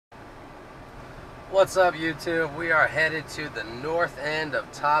What's up, YouTube? We are headed to the north end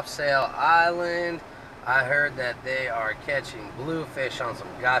of Topsail Island. I heard that they are catching bluefish on some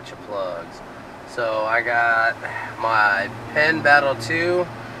gotcha plugs. So I got my Penn Battle 2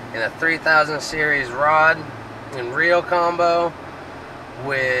 in a 3000 series rod and reel combo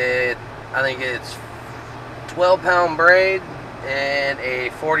with, I think it's 12-pound braid and a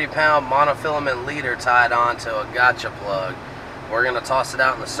 40-pound monofilament leader tied onto a gotcha plug. We're going to toss it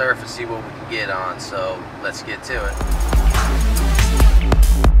out in the surf and see what we can get on, so let's get to it.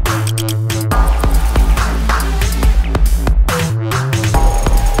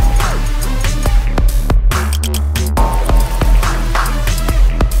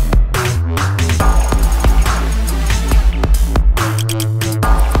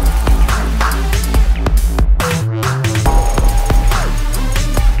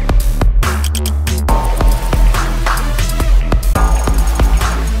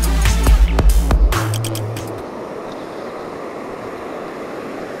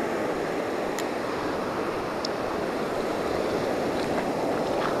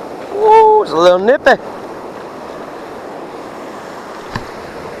 Ooh, it's a little nippy.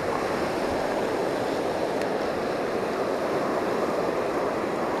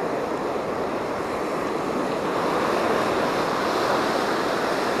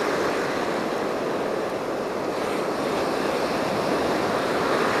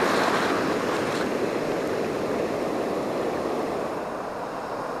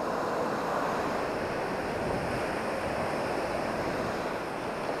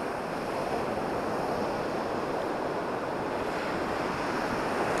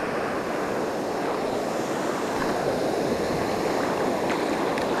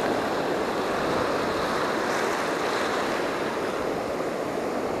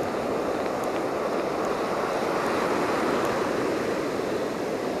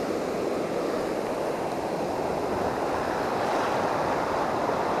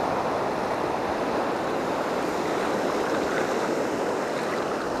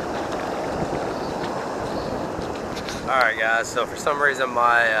 Alright guys, so for some reason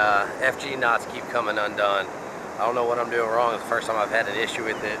my FG knots keep coming undone. I don't know what I'm doing wrong. It's the first time I've had an issue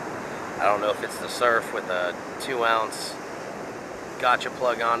with it. I don't know if it's the surf with a 2-ounce gotcha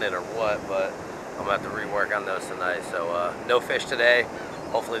plug on it or what, but I'm going to have to rework on those tonight. So no fish today.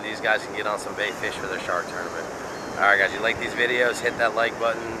 Hopefully these guys can get on some bait fish for their shark tournament. Alright guys, you like these videos, hit that like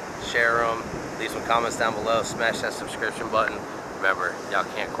button, share them, leave some comments down below, smash that subscription button. Remember, y'all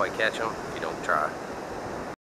can't quite catch them if you don't try.